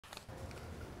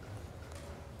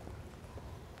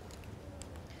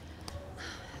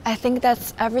I think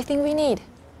that's everything we need.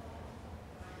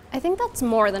 I think that's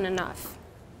more than enough.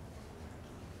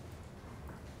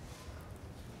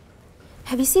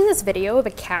 Have you seen this video of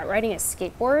a cat riding a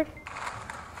skateboard?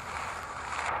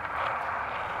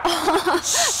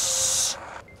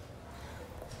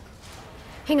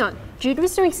 Hang on, Jude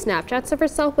was doing Snapchats of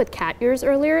herself with cat ears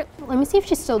earlier. Let me see if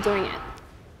she's still doing it.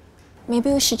 Maybe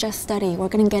we should just study. We're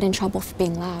gonna get in trouble for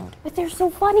being loud. But they're so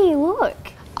funny,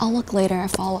 look. I'll look later. I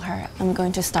follow her. I'm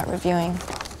going to start reviewing.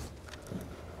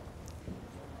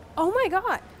 Oh my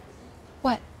god.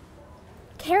 What?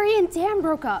 Carrie and Dan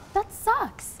broke up. That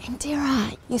sucks.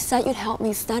 Indira, you said you'd help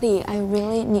me study. I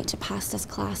really need to pass this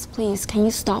class. Please, can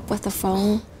you stop with the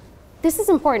phone? This is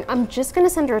important. I'm just gonna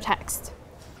send her a text.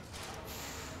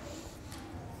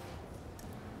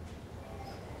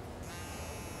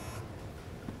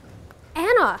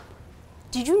 Anna,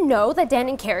 did you know that Dan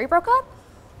and Carrie broke up?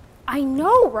 I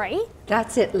know, right?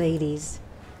 That's it, ladies.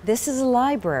 This is a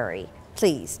library.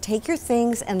 Please, take your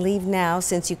things and leave now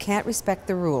since you can't respect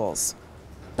the rules.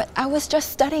 But I was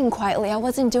just studying quietly. I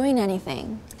wasn't doing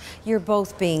anything. You're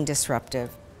both being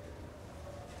disruptive.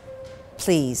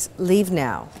 Please, leave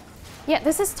now. Yeah,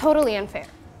 this is totally unfair.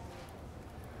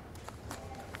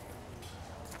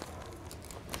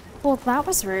 Well, that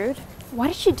was rude. Why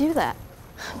did she do that?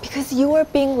 Because you were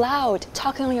being loud,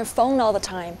 talking on your phone all the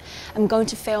time. I'm going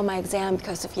to fail my exam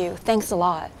because of you. Thanks a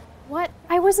lot. What?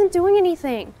 I wasn't doing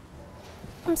anything.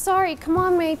 I'm sorry. Come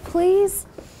on, May, please.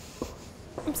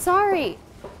 I'm sorry.